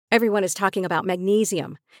Everyone is talking about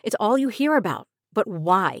magnesium. It's all you hear about. But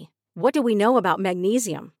why? What do we know about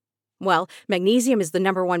magnesium? Well, magnesium is the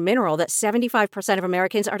number one mineral that 75% of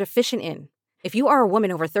Americans are deficient in. If you are a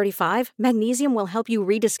woman over 35, magnesium will help you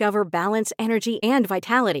rediscover balance, energy, and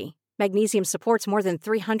vitality. Magnesium supports more than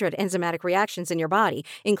 300 enzymatic reactions in your body,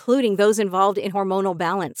 including those involved in hormonal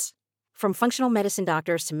balance. From functional medicine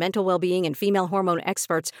doctors to mental well-being and female hormone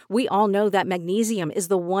experts, we all know that magnesium is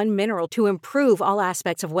the one mineral to improve all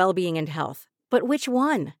aspects of well-being and health. But which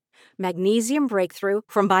one? Magnesium Breakthrough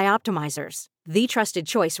from Bioptimizers, the trusted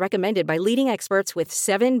choice recommended by leading experts with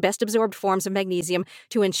 7 best-absorbed forms of magnesium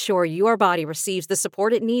to ensure your body receives the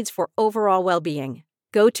support it needs for overall well-being.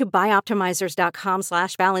 Go to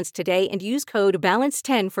bioptimizers.com/balance today and use code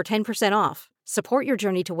BALANCE10 for 10% off. Support your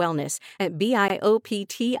journey to wellness at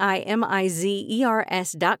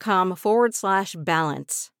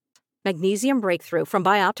bioptimizers.com/balance. Magnesium Breakthrough from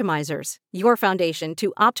Bioptimizers, your foundation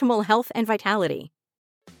to optimal health and vitality.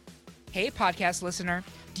 Hey, podcast listener.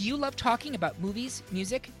 Do you love talking about movies,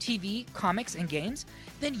 music, TV, comics, and games?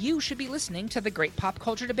 Then you should be listening to The Great Pop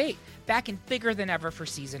Culture Debate, back and bigger than ever for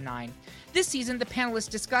Season 9. This season, the panelists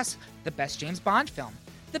discuss the best James Bond film,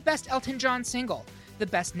 the best Elton John single, the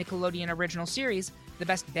best Nickelodeon original series, the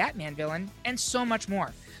best Batman villain, and so much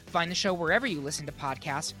more. Find the show wherever you listen to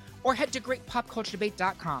podcasts, or head to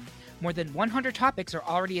greatpopculturedebate.com. More than 100 topics are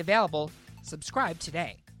already available. Subscribe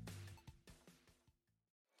today.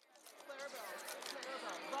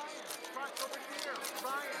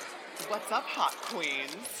 What's up, hot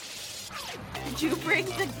queens? Did you bring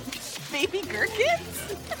the baby gherkins?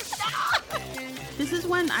 This is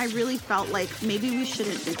when I really felt like maybe we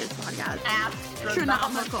shouldn't do this podcast.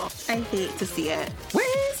 Astronomical. I hate to see it.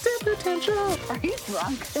 Wasted potential. Are you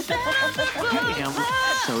drunk? I am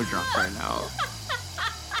so drunk right now.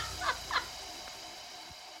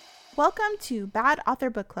 Welcome to Bad Author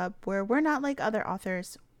Book Club, where we're not like other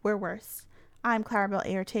authors, we're worse. I'm Clarabelle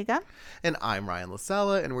A. Ortega. And I'm Ryan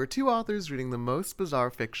LaSala, and we're 2 authors reading the most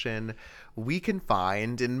bizarre fiction we can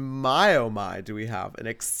find. And my oh my, do we have an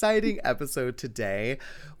exciting episode today.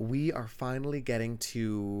 We are finally getting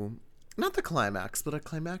to, not the climax, but a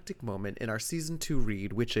climactic moment in our Season 2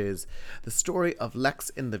 read, which is the story of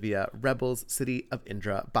Lex and Livia, Rebels, City of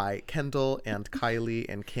Indra, by Kendall and Kylie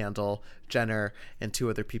and Kendall, Jenner, and 2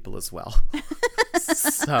 other people as well.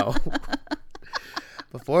 So...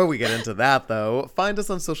 Before we get into that, though, find us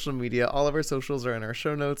on social media. All of our socials are in our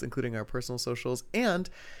show notes, including our personal socials. And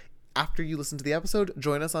after you listen to the episode,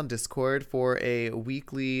 join us on Discord for a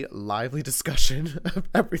weekly lively discussion of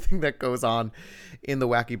everything that goes on in the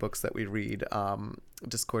wacky books that we read.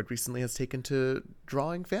 Discord recently has taken to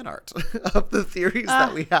drawing fan art of the theories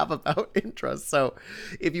that we have about INDRA. So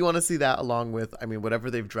if you want to see that along with,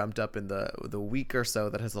 whatever they've dreamt up in the week or so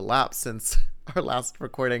that has elapsed since our last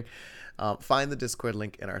recording, find the Discord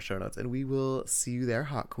link in our show notes, and we will see you there,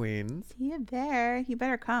 hot queens. See you there. You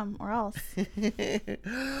better come, or else.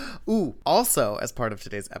 Ooh, also, as part of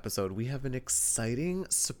today's episode, we have an exciting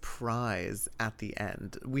surprise at the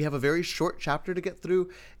end. We have a very short chapter to get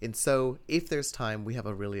through, and so if there's time, we have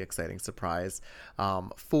a really exciting surprise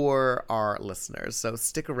for our listeners. So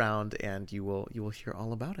stick around, and you will hear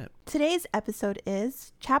all about it. Today's episode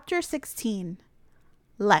is Chapter 16,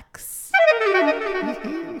 Lex.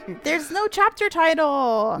 There's no chapter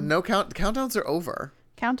title. No countdowns are over.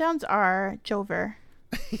 Countdowns are Jover.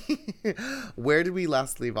 Where did we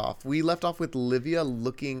last leave off? We left off with Livia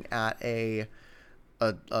looking at a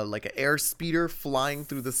like an air speeder flying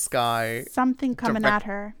through the sky. Something coming at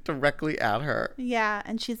her. Directly at her. Yeah,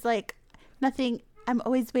 and she's like, nothing. I'm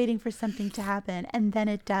always waiting for something to happen, and then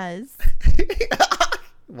it does.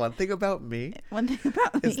 One thing about me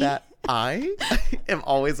is that I am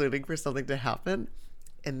always waiting for something to happen,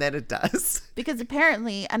 and then it does. Because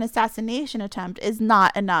apparently an assassination attempt is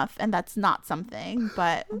not enough, and that's not something.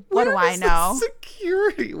 But what do I know? The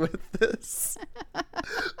security with this,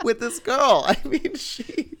 with this girl. I mean,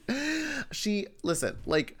 she. Listen,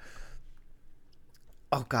 like,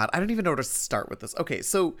 oh God, I don't even know where to start with this. Okay,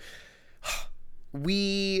 so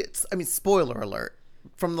spoiler alert.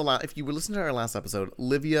 From if you were listening to our last episode,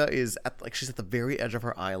 Livia is she's at the very edge of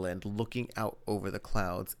her island looking out over the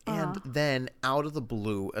clouds, and then out of the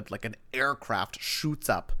blue, an aircraft shoots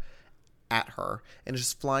up at her and is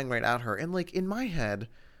just flying right at her. And in my head,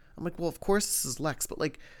 I'm like, well, of course this is Lex, but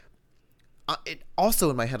it also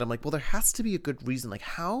in my head, I'm like, well, there has to be a good reason.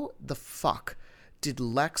 How the fuck did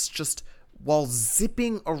Lex just, while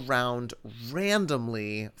zipping around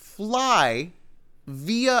randomly, fly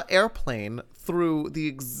via airplane through the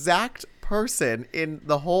exact person in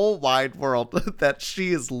the whole wide world that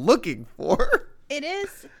she is looking for? It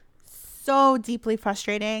is so deeply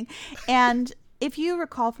frustrating. And if you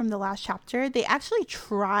recall from the last chapter, they actually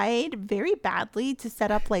tried very badly to set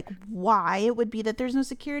up like why it would be that there's no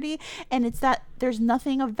security. And it's that there's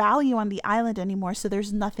nothing of value on the island anymore. So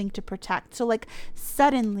there's nothing to protect. So like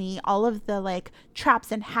suddenly all of the like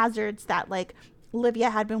traps and hazards that like Livia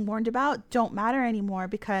had been warned about don't matter anymore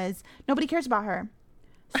because nobody cares about her.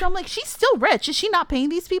 So I'm like, she's still rich. Is she not paying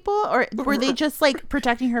these people? Or were they just like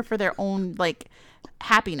protecting her for their own like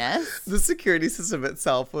happiness? The security system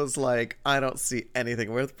itself was like, I don't see anything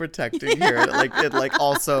worth protecting here. Like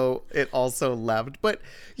it also left. But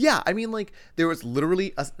yeah, I mean, like there was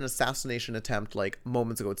literally an assassination attempt like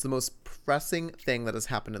moments ago. It's the most pressing thing that has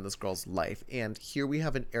happened in this girl's life. And here we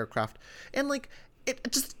have an aircraft and like it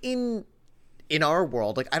just in our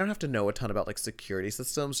world, like I don't have to know a ton about like security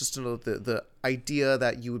systems just to know the idea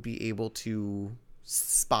that you would be able to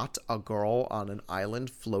spot a girl on an island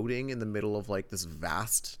floating in the middle of like this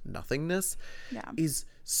vast nothingness is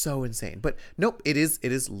so insane. But nope, it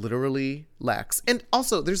is literally Lex. And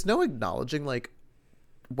also there's no acknowledging like,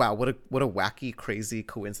 wow, what a wacky, crazy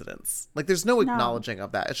coincidence. Like there's no acknowledging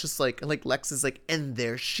of that. It's just like Lex is like, and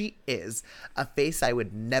there she is, a face I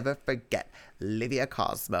would never forget, Livia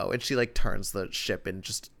Cosmo. And she like turns the ship and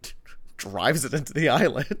just drives it into the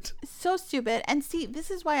island. So stupid. And see, this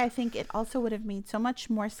is why I think it also would have made so much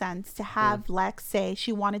more sense to have Lex say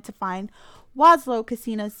she wanted to find Waslow,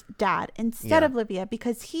 Cassina's dad, instead of Livia,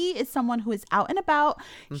 because he is someone who is out and about.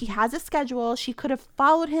 He has a schedule. She could have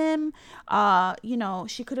followed him.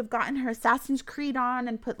 She could have gotten her Assassin's Creed on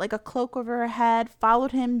and put like a cloak over her head,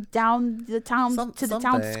 followed him down the town to the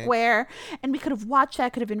town square, and we could have watched that. It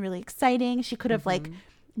could have been really exciting. She could have like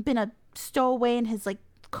been a stowaway in his like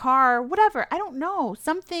car, whatever. I don't know.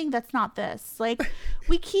 Something that's not this. Like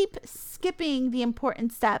we keep skipping the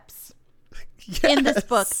important steps. In this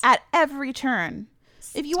book at every turn.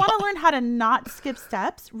 If you want to learn how to not skip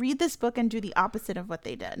steps, read this book and do the opposite of what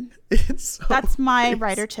they did. That's my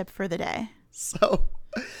writer tip for the day. So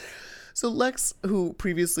Lex, who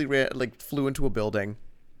previously flew into a building,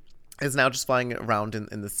 is now just flying around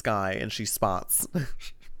in the sky, and she spots.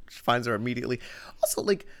 She finds her immediately. Also,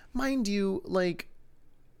 like, mind you, like,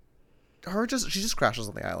 she just crashes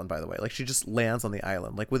on the island, by the way. Like she just lands on the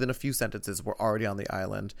island. Like within a few sentences, we're already on the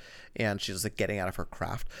island and she's like getting out of her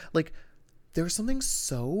craft. Like there's something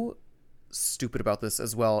so stupid about this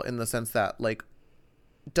as well, in the sense that like,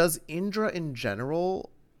 does Indra in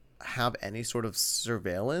general have any sort of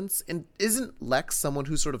surveillance? And isn't Lex someone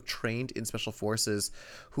who's sort of trained in special forces,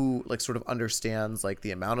 who like sort of understands like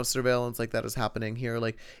the amount of surveillance like that is happening here?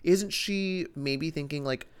 Like isn't she maybe thinking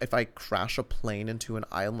like, if I crash a plane into an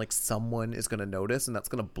island, like someone is going to notice and that's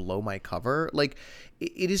going to blow my cover? Like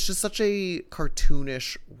it is just such a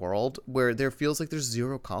cartoonish world where there feels like there's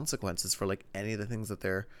zero consequences for like any of the things that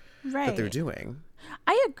they're doing.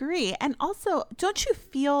 I agree. And also, don't you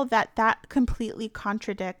feel that completely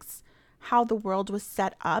contradicts how the world was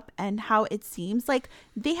set up and how it seems like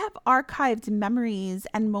they have archived memories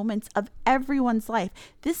and moments of everyone's life?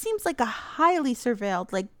 This seems like a highly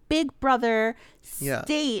surveilled, like Big Brother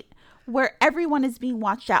state where everyone is being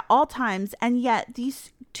watched at all times. And yet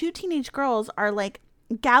these two teenage girls are like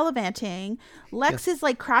gallivanting. Lex is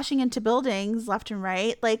like crashing into buildings left and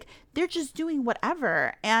right. Like they're just doing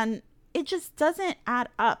whatever, and it just doesn't add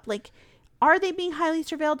up. Like, are they being highly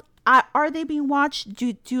surveilled? Are they being watched?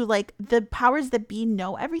 Do like the powers that be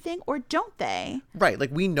know everything, or don't they? Right.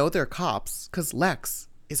 Like we know they're cops because Lex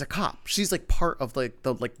is a cop. She's like part of like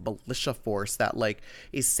the like militia force that like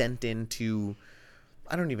is sent in to,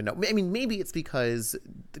 I don't even know. I mean, maybe it's because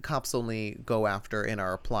the cops only go after and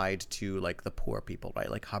are applied to like the poor people,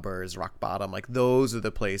 right? Like Hubbard's, Rock Bottom, like those are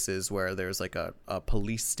the places where there's like a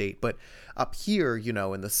police state. But up here, you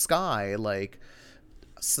know, in the sky, like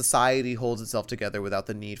society holds itself together without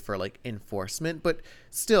the need for like enforcement. But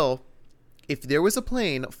still, if there was a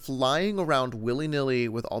plane flying around willy-nilly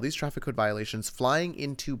with all these traffic code violations, flying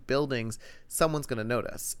into buildings, someone's going to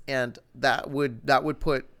notice. And that would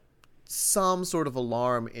put some sort of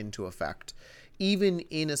alarm into effect, even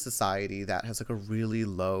in a society that has like a really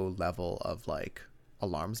low level of like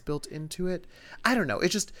alarms built into it. I don't know.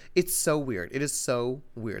 It's so weird. It is so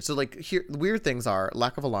weird. So like here, weird things are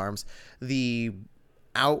lack of alarms, the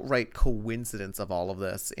outright coincidence of all of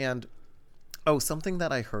this. And something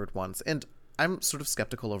that I heard once, and I'm sort of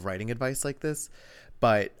skeptical of writing advice like this,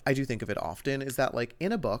 but I do think of it often, is that like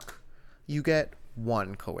in a book, you get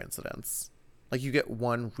one coincidence. Like you get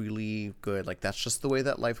one really good, like that's just the way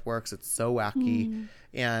that life works. It's so wacky.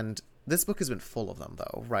 And this book has been full of them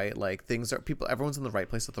though, right? Like everyone's in the right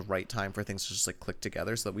place at the right time for things to just like click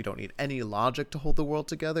together, so that we don't need any logic to hold the world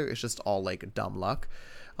together. It's just all like dumb luck.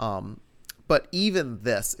 But even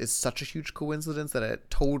this is such a huge coincidence that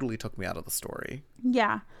it totally took me out of the story.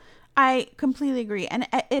 Yeah, I completely agree. And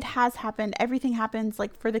it has happened. Everything happens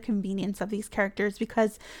like for the convenience of these characters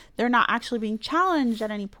because they're not actually being challenged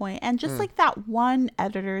at any point. And just like that one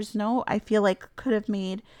editor's note, I feel like could have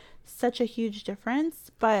made such a huge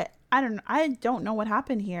difference. But I don't know what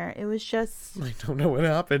happened here. It was just, I don't know what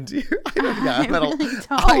happened here.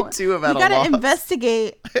 I too have had a loss. We gotta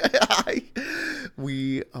investigate.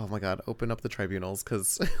 Oh my God, open up the tribunals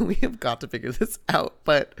because we have got to figure this out.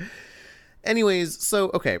 But anyways,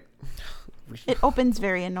 so okay, it opens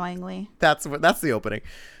very annoyingly. That's the opening.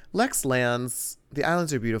 Lex lands. The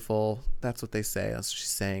islands are beautiful. That's what they say. That's what she's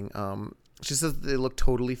saying. She says they look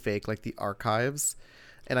totally fake, like the archives.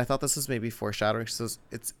 And I thought this was maybe foreshadowing. She says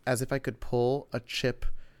it's as if I could pull a chip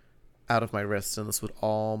out of my wrist and this would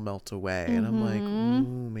all melt away. And I'm like,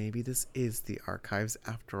 ooh, maybe this is the archives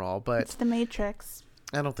after all. But it's the Matrix.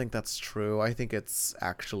 I don't think that's true. I think it's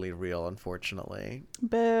actually real, unfortunately.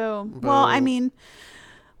 Boo. Well, I mean,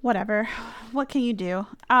 whatever. What can you do?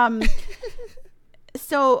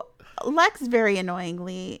 So Lex very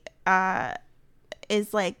annoyingly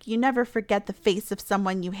is like, you never forget the face of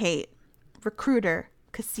someone you hate. Recruiter,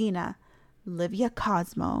 Casina, Livia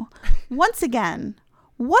Cosmo. Once again,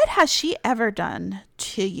 what has she ever done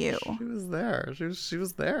to you? She was there. She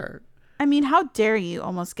was there. I mean, how dare you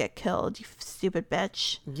almost get killed, you stupid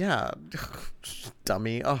bitch. Yeah.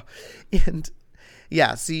 Dummy. Oh, and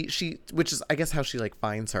yeah, see, which is, I guess, how she like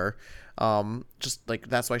finds her. Just like,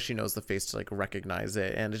 that's why she knows the face to like recognize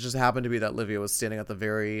it. And it just happened to be that Livia was standing at the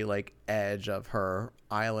very like edge of her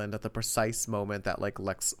island at the precise moment that like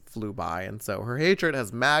Lex flew by. And so her hatred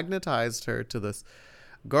has magnetized her to this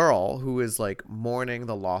girl who is like mourning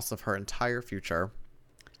the loss of her entire future.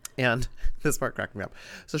 And this part cracked me up.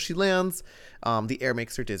 So she lands, the air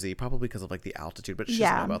makes her dizzy, probably because of like the altitude, but she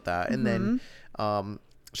doesn't know about that. And then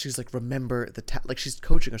she's like, remember the task. Like she's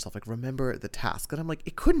coaching herself, like, remember the task. And I'm like,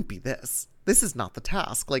 it couldn't be this. This is not the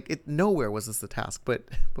task. Like nowhere was this the task. But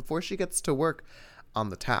before she gets to work on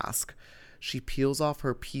the task, she peels off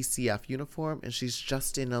her PCF uniform and she's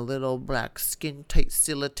just in a little black skin tight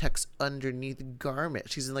Silatex underneath garment.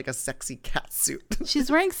 She's in like a sexy cat suit. She's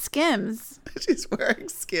wearing Skims. She's wearing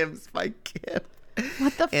Skims by Kim.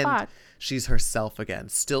 What the fuck? She's herself again,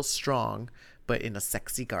 still strong, but in a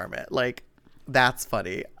sexy garment. Like, that's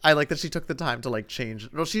funny. I like that she took the time to like change.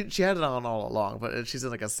 Well, she had it on all along, but she's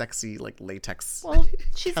in like a sexy like latex. Well,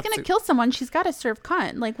 she's gonna kill someone. She's got to serve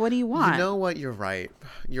cunt. Like, what do you want? You know what? You're right.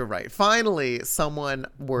 Finally, someone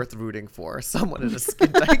worth rooting for. Someone in a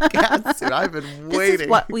skin tight cat suit. I've been waiting. This is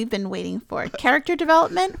what we've been waiting for. Character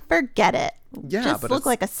development? Forget it. Yeah, just but look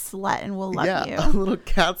like a slut and we'll love you. Yeah, a little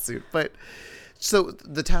cat suit. But so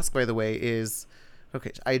the task, by the way, is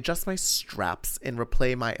okay. I adjust my straps and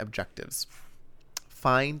replay my objectives.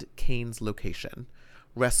 Find Kane's location,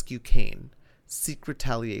 rescue Kane, seek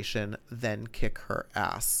retaliation, then kick her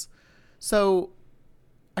ass. So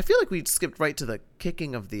I feel like we skipped right to the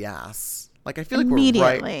kicking of the ass. Like, I feel like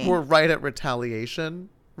we're right at retaliation,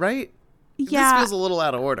 right? Yeah. This feels a little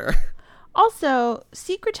out of order. Also,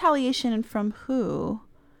 seek retaliation from who?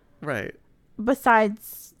 Right.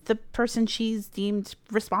 Besides the person she's deemed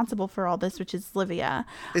responsible for all this, which is Livia.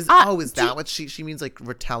 Is that what she means, like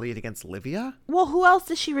retaliate against Livia? Well, who else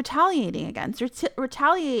is she retaliating against?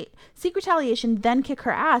 Seek retaliation, then kick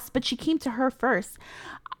her ass, but she came to her first.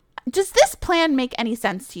 Does this plan make any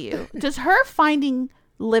sense to you? Does her finding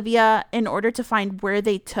Livia in order to find where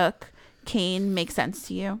they took Kane make sense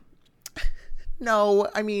to you? No,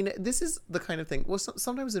 I mean, this is the kind of thing. Well,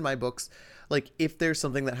 sometimes in my books, like, if there's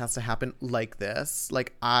something that has to happen like this,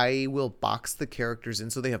 like, I will box the characters in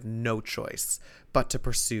so they have no choice but to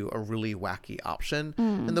pursue a really wacky option.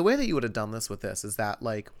 And the way that you would have done this with this is that,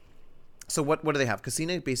 like, so what do they have?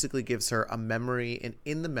 Casina basically gives her a memory, and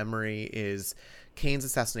in the memory is Kane's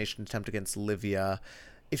assassination attempt against Livia.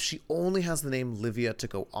 If she only has the name Livia to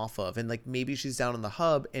go off of, and like maybe she's down in the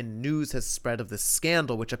hub and news has spread of this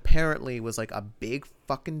scandal, which apparently was like a big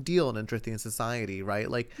fucking deal in Indrithian society, right?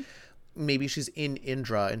 Like maybe she's in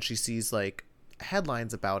Indra and she sees like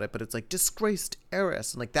headlines about it, but it's like disgraced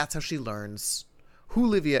heiress, and like that's how she learns who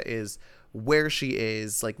Livia is, where she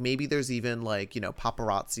is. Like maybe there's even like, you know,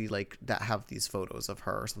 paparazzi like that have these photos of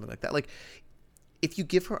her or something like that. Like if you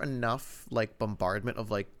give her enough like bombardment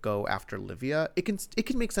of like go after Livia, it can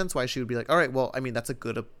make sense why she would be like, all right, well, I mean, that's a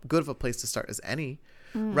good of a place to start as any,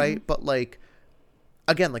 right? But like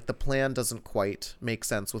again, like the plan doesn't quite make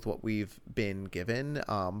sense with what we've been given.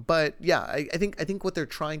 But yeah, I think what they're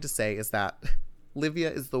trying to say is that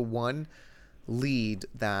Livia is the one lead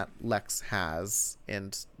that Lex has,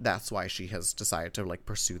 and that's why she has decided to like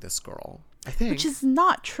pursue this girl. I think. Which is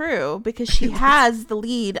not true because she has the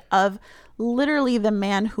lead of literally the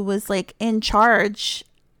man who was like in charge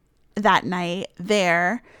that night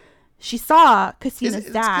there. She saw Cassina's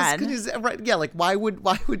dad. Right, yeah, like why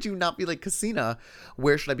would you not be like, Cassina,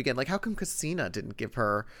 where should I begin? Like, how come Cassina didn't give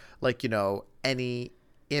her like, any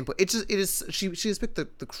input? She has picked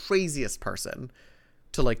the craziest person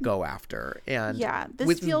to like go after, and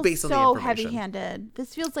this feels so heavy-handed.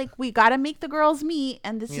 This feels like we gotta make the girls meet,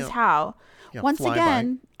 and this is how. Once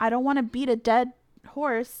again, I don't want to beat a dead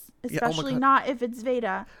horse, especially not if it's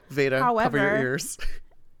Veda. However, cover your ears.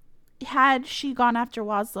 Had she gone after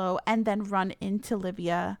Laszlo and then run into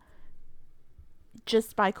Livia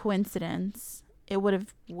just by coincidence, it would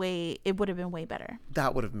have been way better.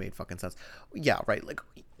 That would have made fucking sense. Yeah, right. Like,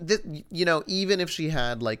 even if she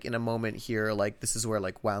had like in a moment here, like this is where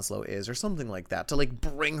like Laszlo is or something like that, to like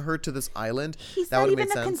bring her to this island. He's that not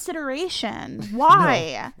even a consideration.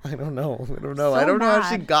 Why? No, I don't know. I don't know how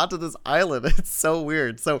she got to this island. It's so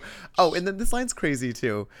weird. So, and then this line's crazy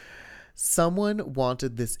too. Someone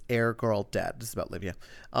wanted this air girl dead. This is about Livia.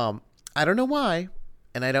 I don't know why,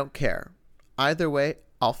 and I don't care. Either way,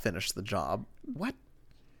 I'll finish the job. What?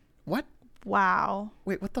 Wow.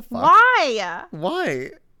 Wait, what the fuck?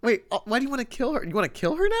 Why? Wait, why do you want to kill her? You want to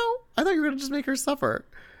kill her now? I thought you were going to just make her suffer.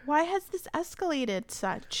 Why has this escalated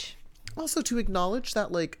such? Also, to acknowledge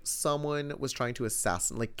that, like, someone was trying to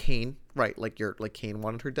assassinate, like, Cain, right? Like, Cain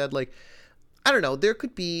wanted her dead. Like, I don't know. There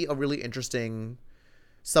could be a really interesting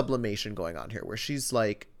sublimation going on here where she's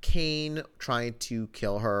like, Cain trying to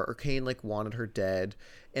kill her, or Cain like wanted her dead,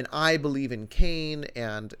 and I believe in Cain,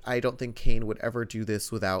 and I don't think Cain would ever do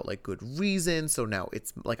this without like good reason, so now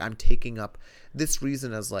it's like I'm taking up this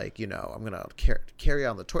reason as like, I'm gonna carry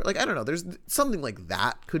on the torch. Like, I don't know, there's something like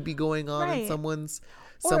that could be going on in someone's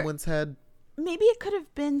head. Maybe it could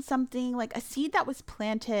have been something like a seed that was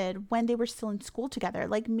planted when they were still in school together.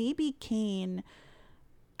 Like maybe Cain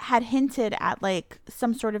had hinted at like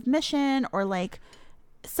some sort of mission or like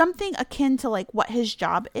something akin to like what his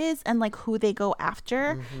job is and like who they go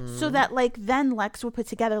after, so that like then Lex would put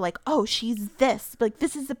together like, oh, she's this, like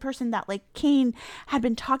this is the person that like Cain had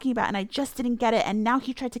been talking about and I just didn't get it, and now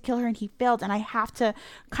he tried to kill her and he failed, and I have to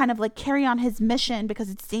kind of like carry on his mission because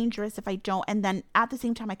it's dangerous if I don't, and then at the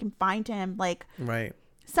same time I can find him, like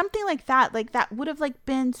something like that would have like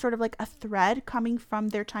been sort of like a thread coming from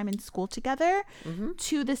their time in school together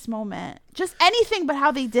to this moment. Just anything but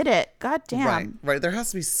how they did it. God damn. Right. There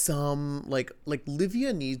has to be some like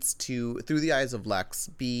Livia needs to, through the eyes of Lex,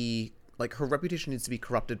 be like, her reputation needs to be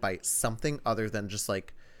corrupted by something other than just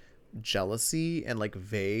like jealousy and like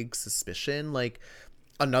vague suspicion. Like,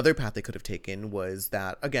 another path they could have taken was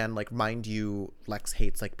that, again, like, mind you, Lex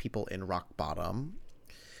hates like people in rock bottom.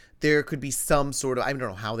 There could be some sort of, I don't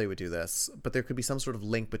know how they would do this, but there could be some sort of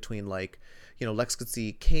link between like, Lex could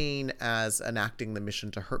see Cain as enacting the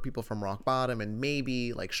mission to hurt people from rock bottom, and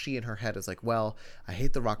maybe like she in her head is like, well, I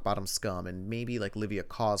hate the rock bottom scum, and maybe like Livia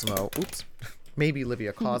Cosmo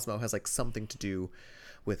has like something to do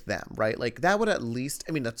with them, right? Like, that would at least,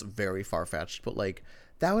 I mean, that's very far-fetched, but like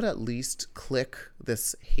that would at least click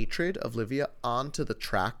this hatred of Livia onto the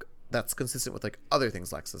track that's consistent with like other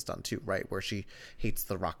things Lex has done too, right? Where she hates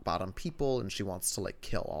the rock bottom people and she wants to like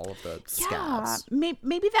kill all of the scabs.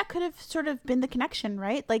 Maybe that could have sort of been the connection,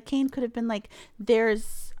 right? Like Cain could have been like,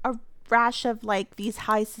 there's a rash of like these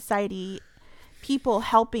high society people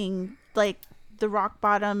helping like the rock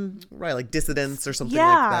bottom, right? Like dissidents or something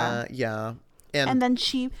like that. Yeah. And then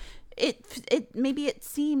maybe it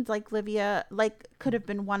seemed like Livia like could have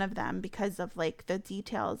been one of them because of like the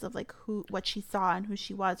details of like what she saw and who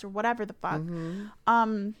she was or whatever the fuck.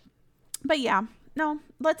 But yeah,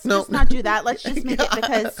 let's just not do that. Let's just make it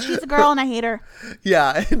because she's a girl and I hate her.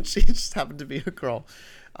 Yeah, and she just happened to be a girl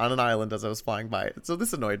on an island as I was flying by it. So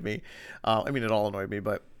this annoyed me. I mean, it all annoyed me,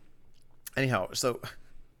 but anyhow, so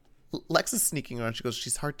Lex is sneaking around. She goes,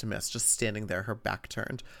 she's hard to miss, just standing there, her back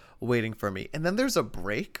turned, waiting for me. And then there's a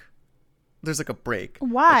break. There's like a break.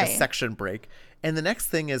 Why? Like a section break. And the next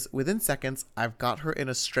thing is, within seconds, I've got her in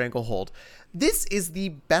a stranglehold. This is the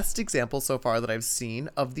best example so far that I've seen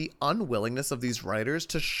of the unwillingness of these writers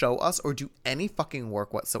to show us or do any fucking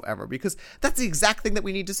work whatsoever. Because that's the exact thing that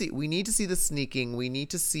we need to see. We need to see the sneaking. We need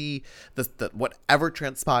to see the whatever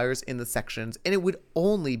transpires in the sections. And it would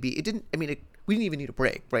only be, we didn't even need a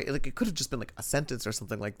break, right? Like, it could have just been like a sentence or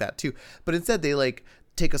something like that too. But instead they like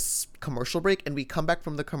take a commercial break and we come back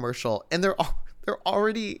from the commercial and they've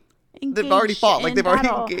already fought. Like they're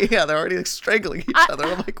already like strangling each other.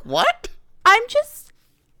 I'm like, what?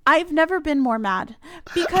 I've never been more mad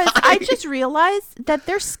because I just realized that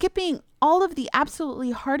they're skipping all of the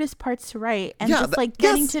absolutely hardest parts to write and just like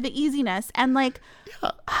getting to the easiness, and like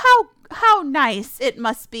how nice it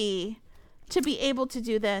must be to be able to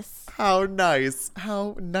do this. How nice.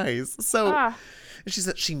 So she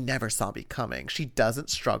said she never saw me coming. She doesn't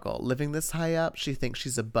struggle living this high up. She thinks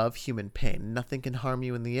she's above human pain. Nothing can harm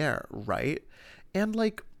you in the air, right? And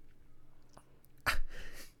like,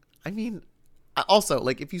 I mean, also,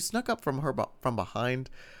 like, if you snuck up from her from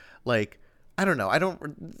behind, like, I don't know.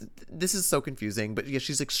 This is so confusing, but yeah,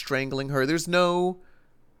 she's like strangling her. There's no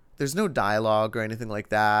dialogue or anything like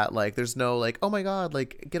that. Like, there's no like, oh my God,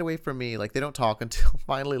 like, get away from me. Like, they don't talk until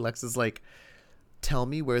finally Lex is like, tell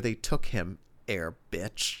me where they took him, air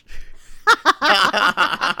bitch.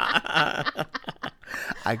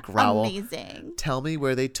 I growl. Amazing. Tell me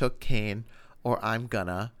where they took Kane or I'm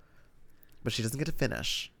gonna. But she doesn't get to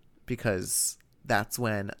finish because that's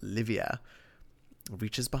when Livia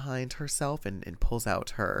reaches behind herself and pulls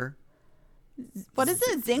out her. What is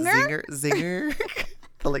it? Zinger? Zinger.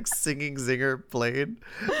 The like singing zinger blade.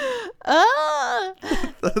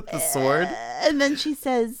 The sword. And then she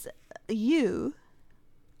says, you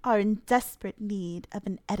are in desperate need of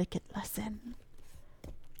an etiquette lesson.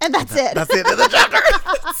 And that's it. That's the end of the chapter.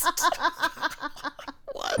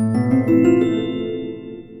 What?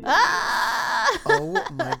 Oh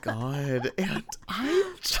my God. And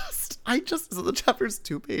I just so the chapter's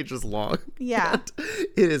 2 pages long. Yeah. And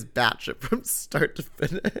it is batshit from start to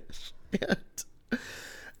finish.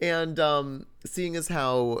 And seeing as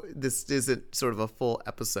how this isn't sort of a full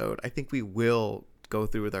episode, I think we will go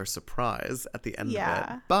through with our surprise at the end of it.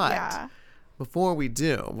 But before we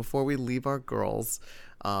leave our girls,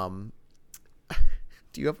 do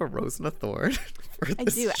you have a rose and a thorn for this I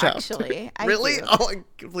do, chapter? actually. Really? Do. Oh,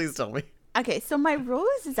 please tell me. Okay, so my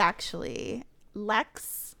rose is actually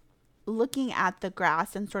Lex looking at the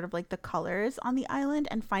grass and sort of like the colors on the island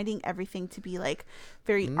and finding everything to be like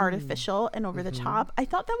very artificial and over the top. I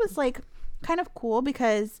thought that was like kind of cool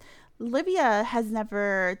because Livia has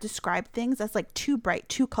never described things as like too bright,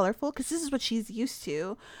 too colorful, because this is what she's used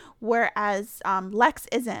to, whereas Lex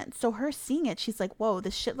isn't. So her seeing it, she's like, whoa,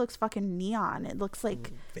 this shit looks fucking neon. It looks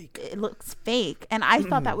like fake. It looks fake. And I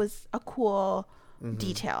thought that was a cool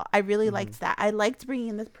detail. I really liked that. I liked bringing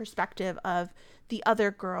in the perspective of the other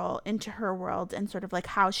girl into her world and sort of like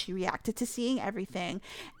how she reacted to seeing everything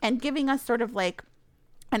and giving us sort of like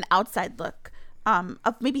an outside look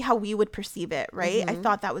of maybe how we would perceive it, right? I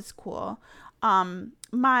thought that was cool.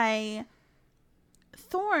 My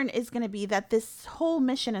thorn is going to be that this whole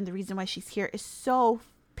mission and the reason why she's here is so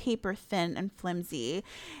paper thin and flimsy,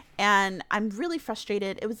 and I'm really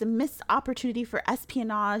frustrated. It was a missed opportunity for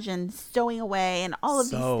espionage and stowing away and all of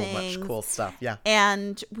these things. So much cool stuff, yeah.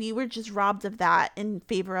 And we were just robbed of that in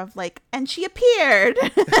favor of like, and she appeared.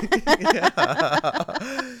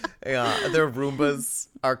 Yeah, their Roombas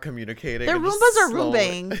are communicating. Their Roombas are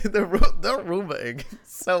Roombaing. They're Roombaing.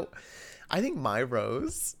 So I think my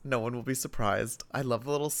rose, no one will be surprised. I love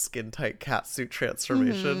the little skin tight cat suit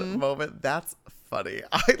transformation moment. That's funny.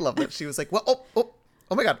 I love that she was like, well, oh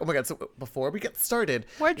my god. So before we get started,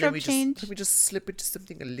 wardrobe change. We just slip into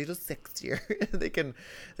something a little sexier. they can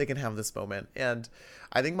have this moment. And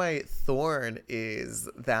I think my thorn is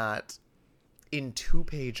that in 2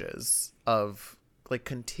 pages of like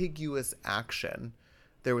contiguous action,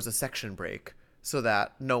 there was a section break so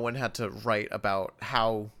that no one had to write about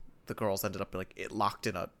how the girls ended up like it locked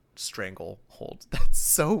in a stranglehold. That's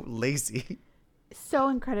so lazy. So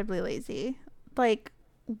incredibly lazy. Like,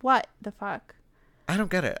 what the fuck? I don't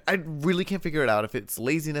get it. I really can't figure it out if it's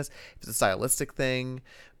laziness, if it's a stylistic thing.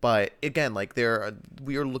 But again, like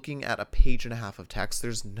we are looking at a page and a half of text.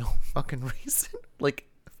 There's no fucking reason like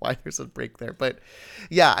why there's a break there. But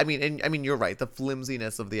yeah, I mean, you're right. The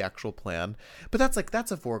flimsiness of the actual plan. But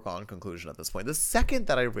that's a foregone conclusion at this point. The second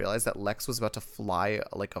that I realized that Lex was about to fly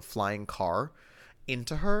like a flying car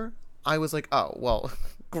into her, I was like, oh well,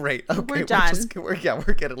 great. Okay, we're done. We're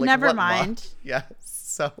getting like never mind. Yeah.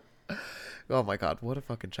 So. Oh my god, what a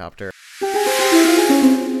fucking chapter.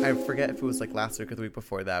 I forget if it was like last week or the week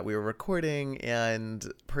before that. We were recording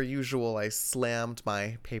and per usual I slammed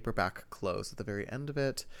my paperback closed at the very end of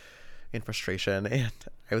it in frustration, and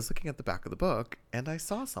I was looking at the back of the book and I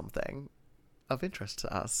saw something of interest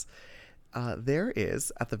to us. There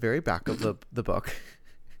is at the very back of the book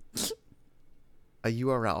a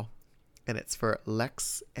URL, and it's for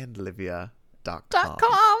lexandlivia.com.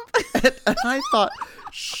 And I thought,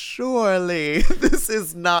 surely this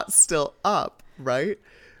is not still up, right?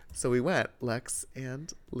 So we went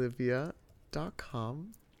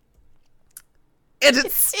lexandlivia.com, and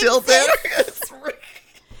it's still there.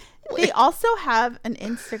 They also have an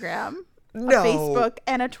Instagram. No. a Facebook,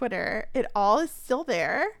 and a Twitter. It all is still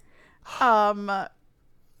there.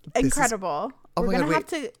 Incredible. Oh We're my gonna God, have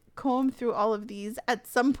to comb through all of these at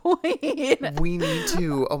some point. We need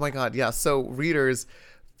to. Oh my God. Yeah. So readers,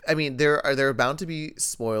 I mean, there are bound to be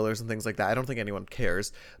spoilers and things like that. I don't think anyone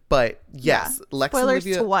cares. But yes, Lex and Spoilers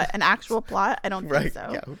Olivia, to what? An actual plot? I don't right? think so.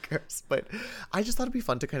 Yeah, who cares? But I just thought it'd be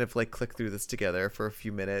fun to kind of like click through this together for a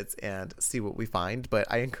few minutes and see what we find. But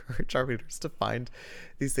I encourage our readers to find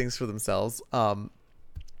these things for themselves.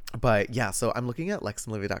 But yeah, so I'm looking at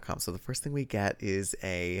lexandolivia.com. So the first thing we get is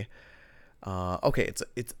a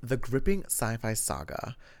it's The Gripping Sci-Fi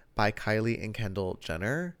Saga by Kylie and Kendall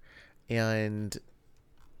Jenner, and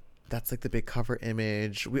that's like the big cover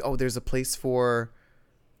image. There's a place for,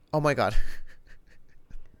 oh my God.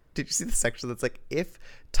 Did you see the section that's like, if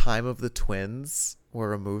Time of the Twins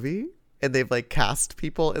were a movie and they've like cast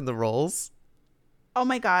people in the roles? Oh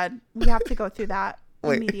my God. We have to go through that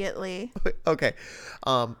immediately. Okay.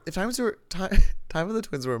 If Time of the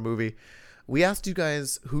Twins were a movie, we asked you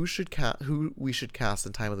guys who we should cast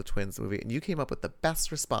in Time of the Twins movie, and you came up with the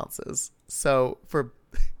best responses. So for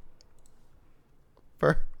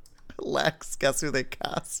Lex, guess who they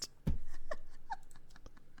cast?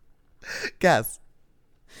 Guess.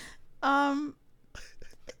 I'm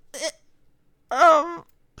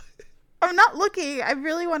not looking. I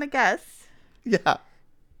really want to guess. Yeah.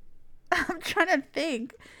 I'm trying to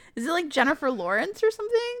think. Is it like Jennifer Lawrence or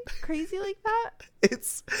something crazy like that?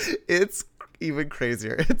 It's even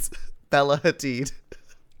crazier. It's Bella Hadid.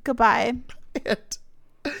 Goodbye.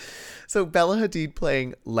 So Bella Hadid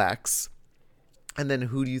playing Lex. And then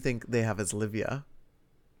who do you think they have as Livia?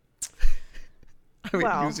 I mean,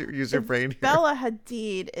 Well, use your brain here. Bella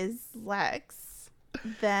Hadid is Lex,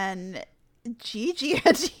 then Gigi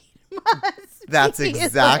Hadid must That's be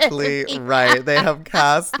exactly Livia. right. They have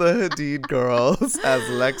cast the Hadid girls as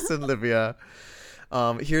Lex and Livia.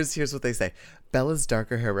 Here's what they say. Bella's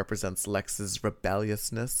darker hair represents Lex's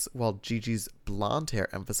rebelliousness, while Gigi's blonde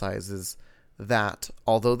hair emphasizes that,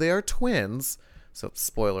 although they are twins, so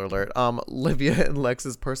spoiler alert, Livia and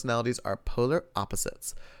Lex's personalities are polar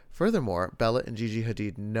opposites. Furthermore, Bella and Gigi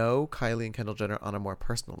Hadid know Kylie and Kendall Jenner on a more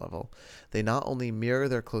personal level. They not only mirror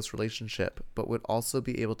their close relationship, but would also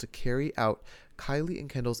be able to carry out Kylie and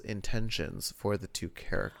Kendall's intentions for the two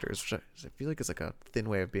characters, which I feel like is like a thin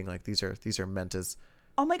way of being like these are meant as.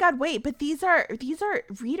 Oh my God, wait, but these are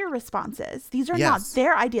reader responses. These are not Yes.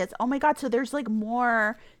 their ideas. Oh my God, so there's like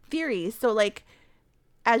more theories. So like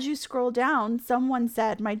as you scroll down, someone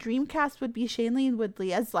said my dream cast would be Shailene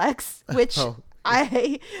Woodley as Lex, which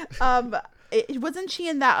wasn't she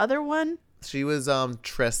in that other one? She was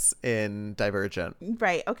Triss in Divergent.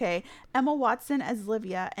 Right, okay. Emma Watson as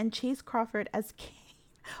Livia and Chase Crawford as Kane.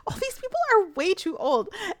 All these people are way too old.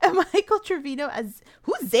 And Michael Trevino as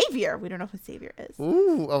who's Xavier? We don't know who Xavier is.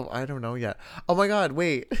 Ooh, I don't know yet. Oh my God,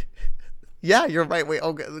 wait. Yeah, you're right. Wait,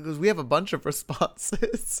 because we have a bunch of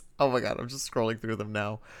responses. Oh my God, I'm just scrolling through them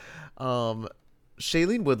now.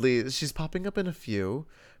 Shailene Woodley, she's popping up in a few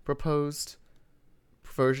proposed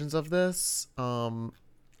versions of this.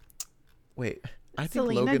 Wait, I think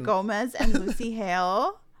Selena Logan Gomez and Lucy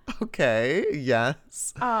Hale. Okay,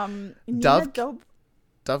 yes. Nina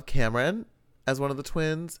Dove Cameron as one of the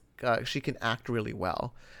twins. She can act really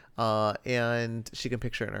well. And she can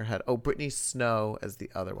picture it in her head. Oh, Brittany Snow as the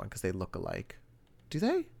other one because they look alike. Do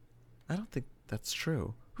they? I don't think that's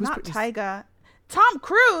true. Who's Not Brittany? Tyga. Tom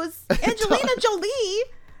Cruise. Angelina Jolie.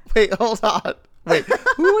 Wait, hold on. Wait,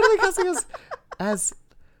 who are they casting as?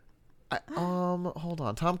 Hold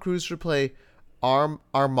on. Tom Cruise should play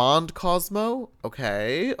Armand Cosmo.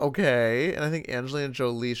 Okay. And I think Angelina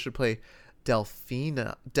Jolie should play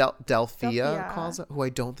Delphia Cosmo, who I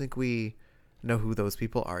don't think we know who those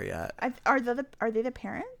people are yet. Are they the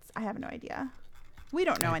parents? I have no idea. We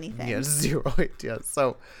don't know anything. Yeah, zero idea.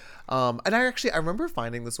 So, and I remember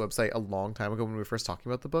finding this website a long time ago when we were first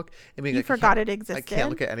talking about the book. I mean, you forgot it existed. I can't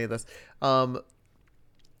look at any of this.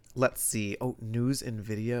 Let's see. Oh, news and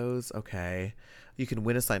videos. Okay. You can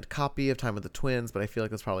win a signed copy of Time of the Twins, but I feel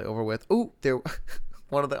like that's probably over with. Oh,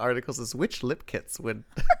 one of the articles is which lip kits would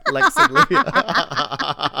Lex and Livia.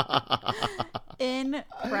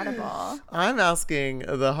 Incredible. I'm asking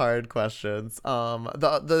the hard questions.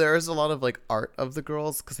 There is a lot of like art of the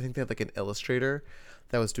girls because I think they had like an illustrator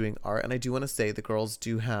that was doing art, and I do want to say the girls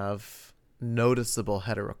do have noticeable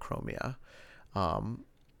heterochromia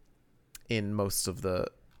in most of the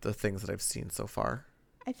things that I've seen so far.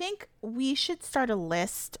 I think we should start a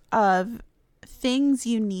list of things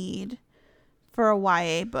you need for a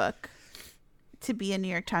YA book. to be a New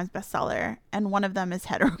York Times bestseller, and one of them is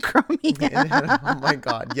heterochromia. Oh my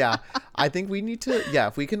God. Yeah. I think we need to,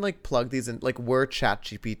 if we can like plug these in, like we're Chat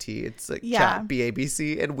GPT, it's like Chat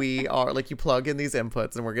BABC, and we are like, you plug in these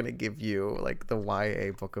inputs and we're going to give you like the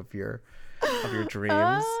YA book of your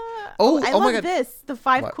dreams. I love my God. this. The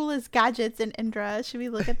 5 coolest gadgets in INDRA. Should we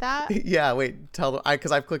look at that? Yeah, wait, tell them,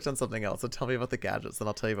 because I've clicked on something else. So tell me about the gadgets and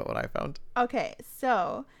I'll tell you about what I found. Okay,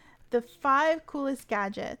 so the 5 coolest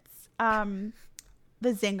gadgets.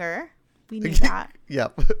 The zinger. We knew that.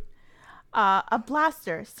 Yep. A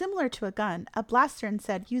blaster, similar to a gun. A blaster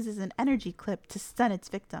instead uses an energy clip to stun its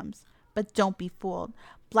victims. But don't be fooled.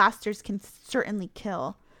 Blasters can certainly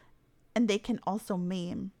kill. And they can also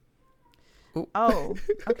maim. Ooh. Oh,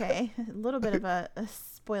 okay. A little bit of a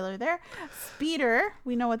spoiler there. Speeder,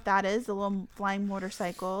 we know what that is. The little flying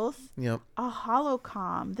motorcycles. Yep. A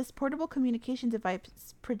holocom. This portable communication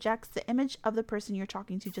device projects the image of the person you're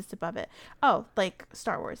talking to just above it. Oh, like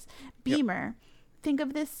Star Wars. Beamer. Yep. Think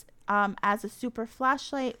of this as a super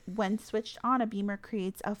flashlight. When switched on, a beamer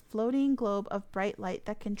creates a floating globe of bright light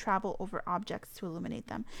that can travel over objects to illuminate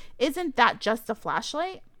them. Isn't that just a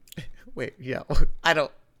flashlight? Wait, yeah. I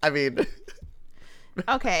mean...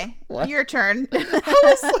 Okay, what? Your turn.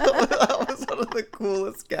 That was one of the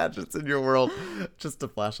coolest gadgets in your world. Just a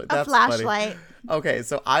flashlight. That's a flashlight. Funny. Okay,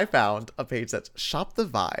 so I found a page that's Shop the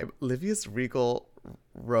Vibe, Livia's Regal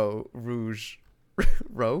Rouge.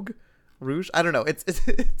 I don't know. It's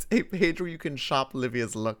a page where you can shop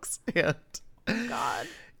Livia's looks. And God.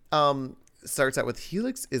 Starts out with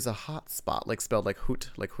Helix is a hot spot, like spelled like haute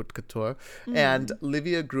couture. And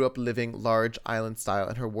Livia grew up living large island style,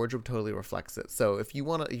 and her wardrobe totally reflects it. So if you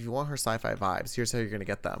want her sci-fi vibes, here's how you're gonna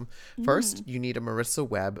get them. First, you need a Marissa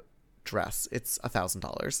Webb dress. It's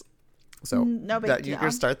 $1,000. So no big deal. You're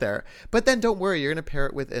gonna start there, but then don't worry, you're gonna pair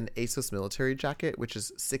it with an ASOS military jacket, which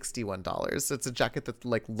is $61. So it's a jacket that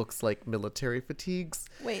like looks like military fatigues.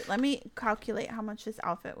 Wait, let me calculate how much this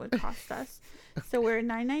outfit would cost us. So we're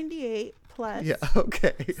 $9.98 plus. Yeah.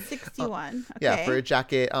 Okay. 61. Okay. Yeah, for a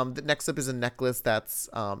jacket. The next up is a necklace that's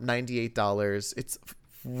 $98. It's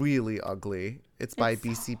really ugly. It's by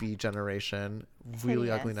BCB Generation. Really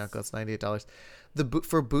hideous. Ugly necklace, $98.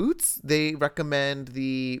 For boots, they recommend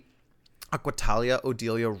the Aquatalia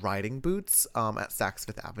Odelia riding boots at Saks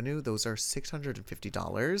Fifth Avenue. Those are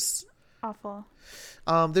 $650. Awful.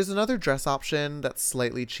 There's another dress option that's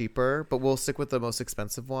slightly cheaper, but we'll stick with the most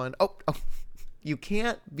expensive one. Oh. You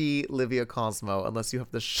can't be Livia Cosmo unless you have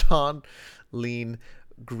the Sean Lean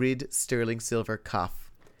Grid Sterling Silver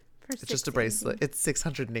cuff. It's just a bracelet. It's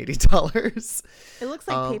 $680. It looks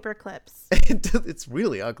like paper clips. It's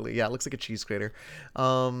really ugly. Yeah, it looks like a cheese grater.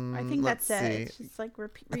 I think that's it. It's just like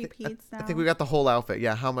repeats now. I think we got the whole outfit.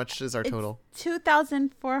 Yeah, how much is our total?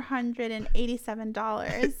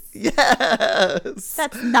 $2,487. Yes.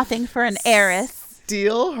 That's nothing for an heiress.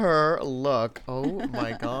 Steal her look. Oh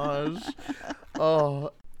my gosh.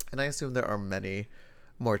 Oh, and I assume there are many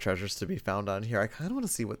more treasures to be found on here. I kind of want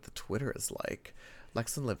to see what the Twitter is like.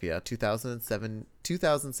 Lex and Livia,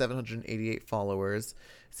 2,788 followers.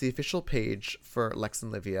 It's the official page for Lex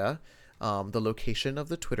and Livia. The location of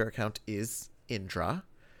the Twitter account is INDRA.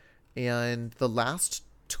 And the last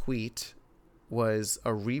tweet was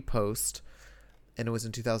a repost, and it was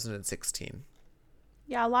in 2016.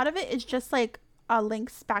 Yeah, a lot of it is just like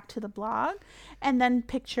links back to the blog, and then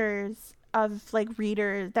pictures of like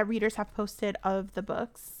readers have posted of the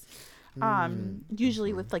books.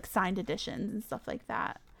 Usually with like signed editions and stuff like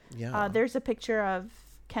that. Yeah. There's a picture of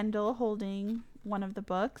Kendall holding one of the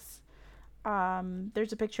books.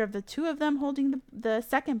 There's a picture of the two of them holding the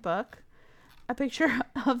second book. A picture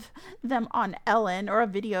of them on Ellen, or a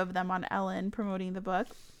video of them on Ellen promoting the book.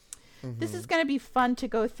 This is going to be fun to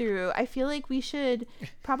go through. I feel like we should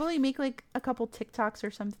probably make like a couple TikToks or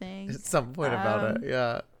something. At some point about it.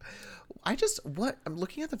 Yeah. I'm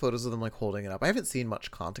looking at the photos of them like holding it up. I haven't seen much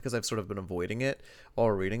content because I've sort of been avoiding it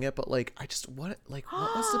or reading it, but like what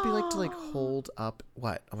must it be like to like hold up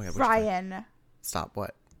what? Oh my god, Ryan. Stop.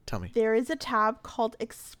 What? Tell me. There is a tab called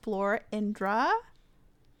Explore INDRA,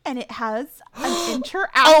 and it has an interactive.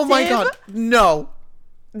 Oh my god. No.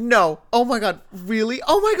 Oh my god. Really?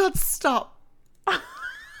 Oh my god, stop.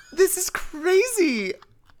 This is crazy.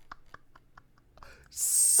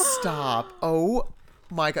 Stop. Oh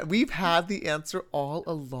my god. We've had the answer all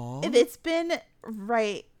along. It's been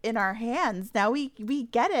right in our hands. Now we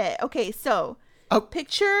get it. Okay, so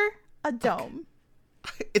picture a dome.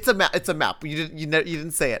 Okay. It's a map. It's a map. You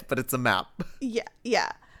didn't say it, but it's a map.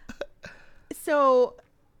 Yeah. So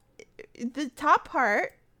the top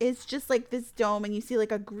part is just like this dome, and you see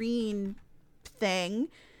like a green thing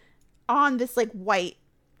on this like white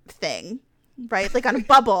thing. right? Like on a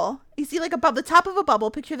bubble. You see like the top of a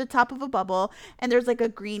bubble. Picture the top of a bubble, and there's like a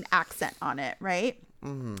green accent on it, right?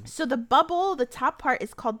 Mm-hmm. So the bubble, the top part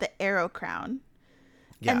is called the arrow crown.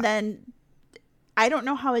 Yeah. And then I don't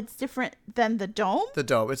know how it's different than the dome. The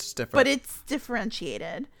dome, it's just different. But it's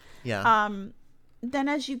differentiated. Yeah. Then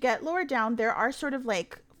as you get lower down, there are sort of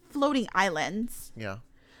like floating islands. Yeah.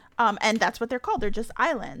 And that's what they're called. They're just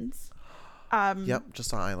islands. Yep,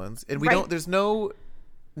 just islands. And we don't,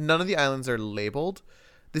 none of the islands are labeled.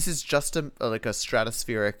 This is just like a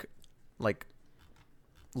stratospheric, like,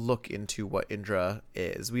 look into what Indra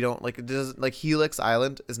is. We don't, like, it doesn't, like, Helix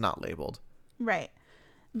Island is not labeled. Right.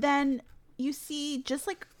 Then you see just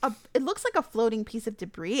like it looks like a floating piece of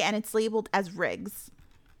debris, and it's labeled as rigs.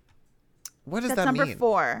 What does that mean? That's mean? number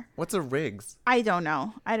 4. What's a rigs? I don't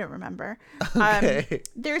know. I don't remember. Okay.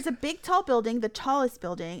 There's a big tall building, the tallest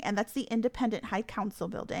building, and that's the Independent High Council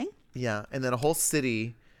building. Yeah, and then a whole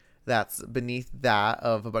city that's beneath that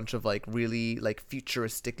of a bunch of like really like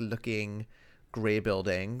futuristic looking gray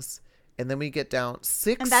buildings. And then we get down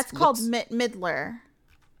 6. And that's called Midler.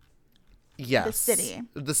 Yes. The city.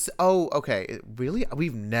 Oh, okay. Really?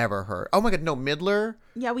 We've never heard. Oh my God, no, Midler.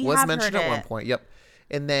 Yeah, we was have mentioned heard at it. one point. Yep.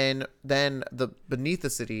 And then the beneath the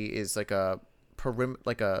city is like a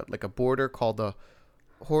like a border called the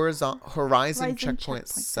Horizon Checkpoint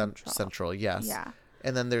Central. Yes. Yeah.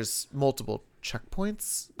 And then there's multiple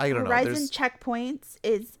checkpoints. I don't know. Horizon Checkpoints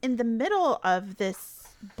is in the middle of this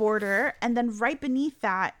border, and then right beneath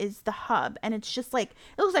that is the hub, and it's just like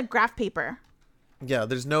it looks like graph paper. Yeah,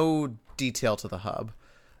 there's no detail to the hub.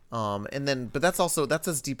 And then but that's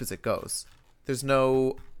as deep as it goes. There's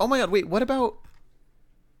no. Oh my God, wait, what about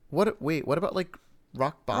like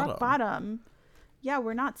rock bottom? Rock bottom. Yeah,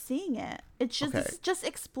 we're not seeing it. It's just Okay. It's just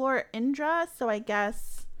explore Indra, so I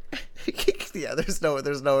guess. Yeah, there's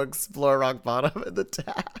no explore rock bottom in the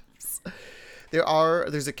tabs.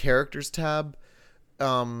 There's a characters tab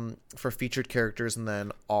for featured characters, and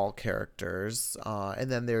then all characters,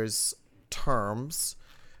 and then there's terms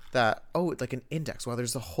that like an index. Wow,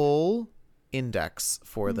 there's a whole index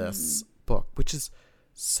for this book, which is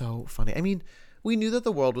so funny. I mean, we knew that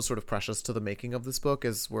the world was sort of precious to the making of this book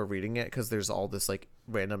as we're reading it, because there's all this like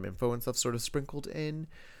random info and stuff sort of sprinkled in.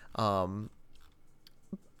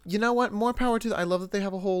 You know what? More power to them. I love that they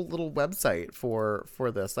have a whole little website for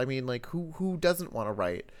this. I mean, like, who doesn't want to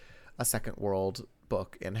write a second world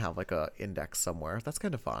book and have like a index somewhere? That's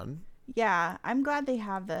kind of fun. Yeah, I'm glad they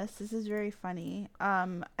have this. This is very funny.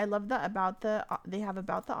 I love they have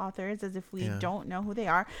about the authors as if we don't know who they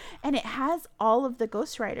are, and it has all of the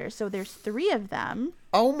ghostwriters. So there's 3 of them.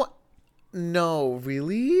 Oh my! No,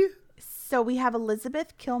 really? So we have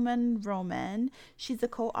Elizabeth Kilman Roman. She's the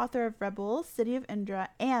co-author of Rebels, City of Indra,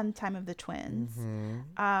 and Time of the Twins.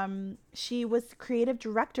 Mm-hmm. She was creative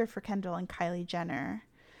director for Kendall and Kylie Jenner.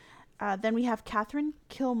 Then we have Catherine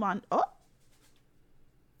Kilmont. Oh,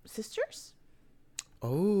 sisters?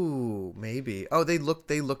 Oh, maybe. Oh, they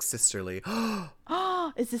look sisterly.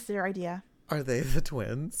 Oh, is this their idea? Are they the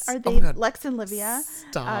twins? Are they Lex and Livia?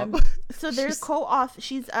 Stop. So they're co-author.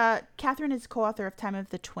 She's Catherine is co-author of Time of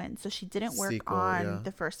the Twins, so she didn't work on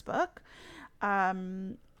the first book. Or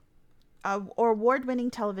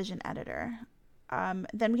award-winning television editor.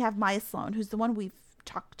 Then we have Maya Sloan, who's the one we've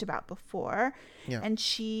talked about before, and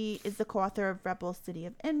she is the co-author of Rebel City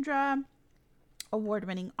of Indra,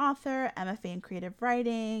 award-winning author, MFA in creative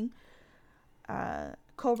writing,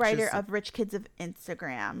 co-writer of Rich Kids of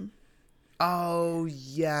Instagram. Oh,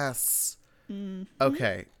 yes. Mm-hmm.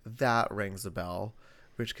 Okay, that rings a bell.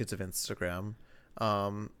 Rich Kids of Instagram.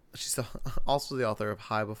 She's also the author of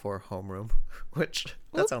High Before Homeroom, which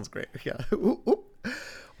that sounds great. Yeah.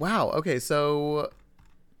 Wow. Okay, so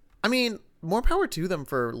I mean, more power to them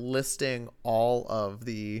for listing all of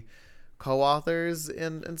the co-authors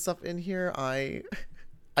and stuff in here. I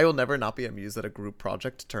will never not be amused that a group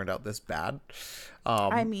project turned out this bad.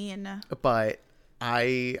 I mean, but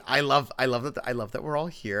I love that we're all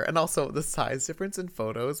here, and also the size difference in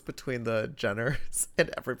photos between the Jenners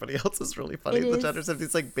and everybody else is really funny. The Jenners have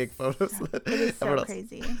these like big photos. That it is so everyone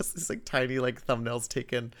crazy. else has these like tiny like thumbnails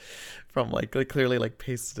taken from like clearly like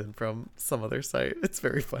pasted in from some other site. It's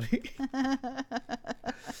very funny.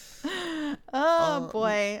 Oh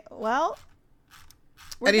boy. Well,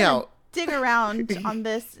 anyhow, dig around on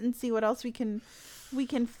this and see what else we can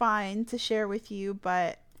find to share with you,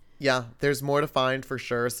 but yeah, there's more to find for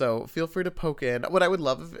sure. So feel free to poke in. What I would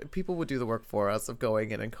love if people would do the work for us of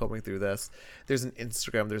going in and combing through this. There's an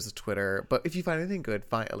Instagram, there's a Twitter, but if you find anything good,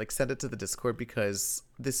 send it to the Discord, because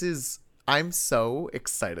I'm so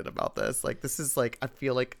excited about this. Like, this is like, I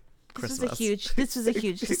feel like Christmas. This was a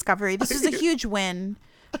huge discovery. This was a huge win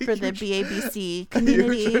for the BABC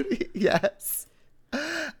community. Yes.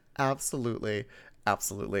 Absolutely.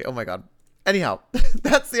 Absolutely. Oh my God. Anyhow,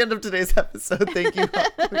 that's the end of today's episode. Thank you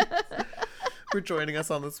for joining us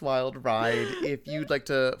on this wild ride. If you'd like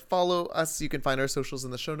to follow us, you can find our socials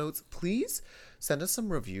in the show notes. Please send us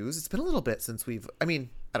some reviews. It's been a little bit since I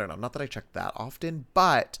don't know, not that I check that often,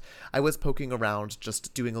 but I was poking around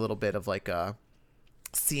just doing a little bit of like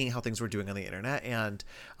seeing how things were doing on the internet, and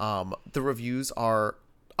the reviews are...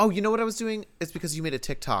 Oh, you know what I was doing? It's because you made a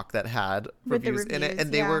TikTok that had reviews in it,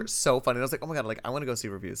 and they were so funny. I was like, oh my God, like I want to go see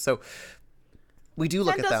reviews. So we do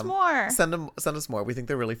look at them. Send us more. We think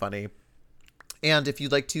they're really funny. And if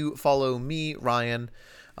you'd like to follow me, Ryan,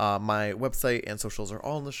 my website and socials are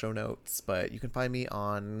all in the show notes, but you can find me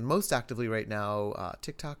on most actively right now,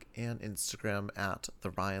 TikTok and Instagram at the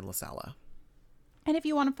Ryan LaSala. And if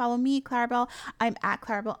you want to follow me, Clarabelle, I'm at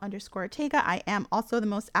Clarabelle_Ortega. I am also the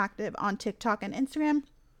most active on TikTok and Instagram,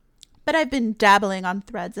 but I've been dabbling on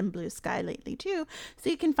Threads and Blue Sky lately too. So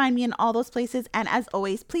you can find me in all those places. And as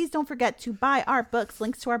always, please don't forget to buy our books.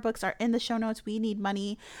 Links to our books are in the show notes. We need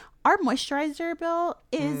money. Our moisturizer bill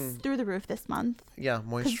is through the roof this month. Yeah,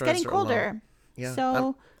 moisturizer. It's getting colder. Alone. Yeah,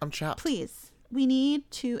 so I'm chapped. Please, we need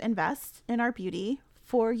to invest in our beauty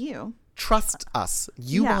for you. Trust us.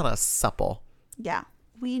 You want us supple. Yeah.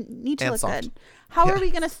 We need to and look soft. good. How are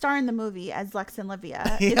we going to star in the movie as Lex and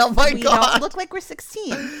Livia if Oh my we God. don't look like we're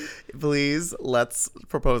 16? Please, let's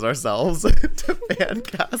propose ourselves to fan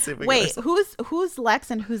casting. Wait, who's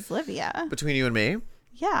Lex and who's Livia? Between you and me?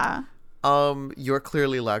 Yeah. You're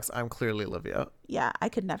clearly Lex. I'm clearly Livia. Yeah, I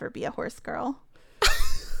could never be a horse girl.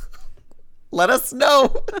 Let us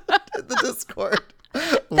know in the Discord.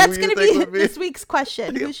 That's going to be this week's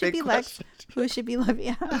question. Who should be Lex? Question. Who should be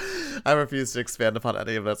Livia? I refuse to expand upon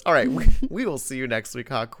any of this. All right, we will see you next week,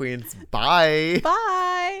 Hot Queens. Bye.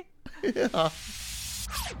 Bye. Yeah.